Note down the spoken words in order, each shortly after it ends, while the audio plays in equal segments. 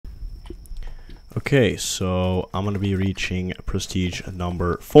Okay, so I'm gonna be reaching prestige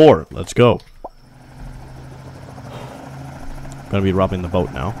number 4. Let's go. Gonna be robbing the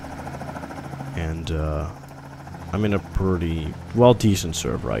boat now. And I'm in a pretty decent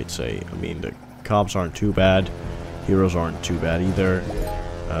server, I'd say. I mean, the cops aren't too bad. Heroes aren't too bad either.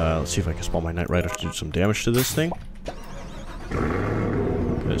 Let's see if I can spawn my Knight Rider to do some damage to this thing.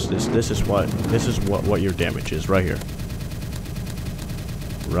 Because this is what your damage is right here.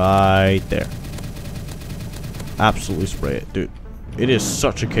 Right there. Absolutely spray it, dude. It is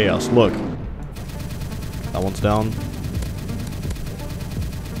such a chaos. Look. That one's down.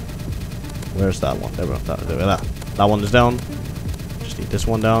 Where's that one? There we go. That one is down. Just need this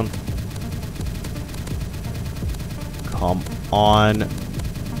one down. Come on.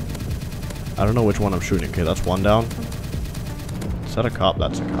 I don't know which one I'm shooting. Okay, that's one down. Is that a cop?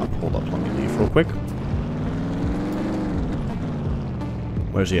 That's a cop. Hold up, let me leave real quick.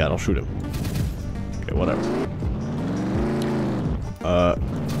 Where's he at? I'll shoot him. Okay, whatever.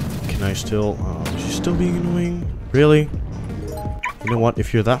 Can I still... is he still being annoying? Really? You know what?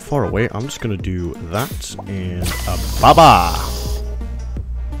 If you're that far away, I'm just gonna do that and bye-bye.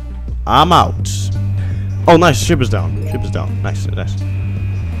 I'm out. Oh, nice. Ship is down. Ship is down. Nice, nice.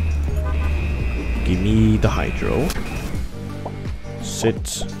 Give me the hydro.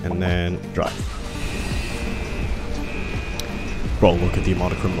 Sit and then drive. Bro, look at the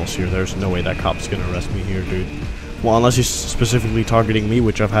amount of criminals here. There's no way that cop's gonna arrest me here, dude. Well, unless he's specifically targeting me,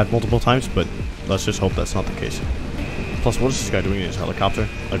 which I've had multiple times, but let's just hope that's not the case. Plus, what is this guy doing in his helicopter?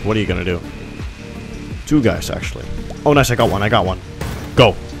 Like, what are you gonna do? Two guys, actually. Oh, nice, I got one.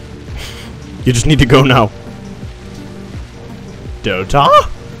 Go. You just need to go now. Delta?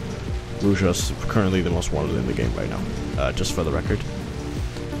 Lucia's currently the most wanted in the game right now. Just for the record.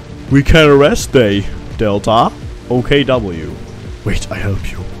 We can arrest they, Delta. OKW. Wait, I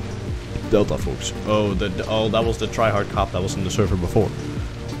help you. Delta, folks. Oh, that was the tryhard cop that was in the server before.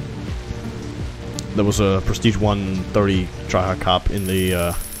 There was a Prestige 130 tryhard cop in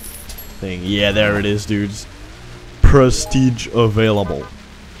the thing. Yeah, there it is, dudes. Prestige available.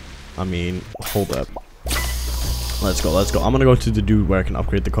 I mean, hold up. Let's go, let's go. I'm gonna go to the dude where I can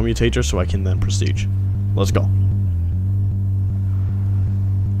upgrade the commutator so I can then prestige. Let's go.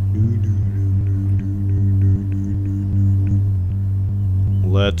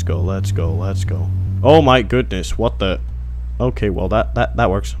 Let's go, let's go, let's go. Oh my goodness, what the... Okay, well that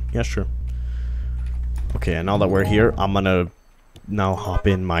works. Yeah, sure. Okay, and now that we're here, I'm gonna now hop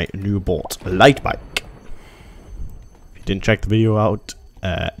in my new bolt, light bike. If you didn't check the video out,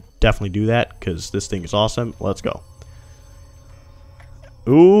 definitely do that, because this thing is awesome. Let's go.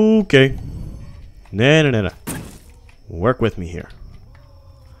 Okay. Nah. Work with me here.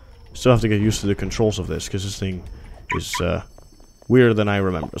 Still have to get used to the controls of this, because this thing is weirder than I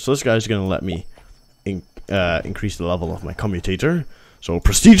remember. So this guy's gonna let me increase the level of my commutator. So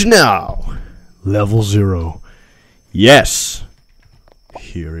prestige now! Level 0. Yes!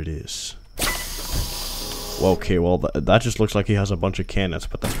 Here it is. Okay, well, that just looks like he has a bunch of cannons,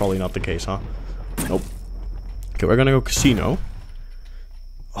 but that's probably not the case, huh? Nope. Okay, we're gonna go casino.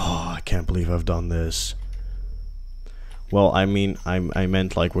 Oh, I can't believe I've done this. Well, I mean, I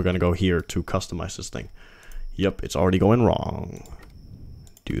meant like we're gonna go here to customize this thing. Yep, it's already going wrong.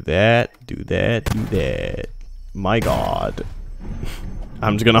 Do that, do that, do that. My god.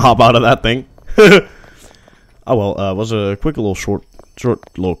 I'm just gonna hop out of that thing. Oh well, was a quick little short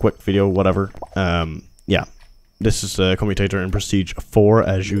little quick video, whatever. Yeah, this is a commutator in Prestige 4,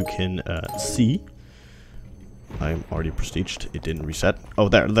 as you can see. I'm already prestiged. It didn't reset. Oh,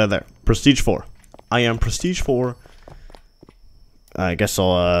 there. Prestige 4. I am Prestige 4. I guess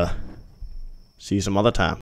I'll see you some other time.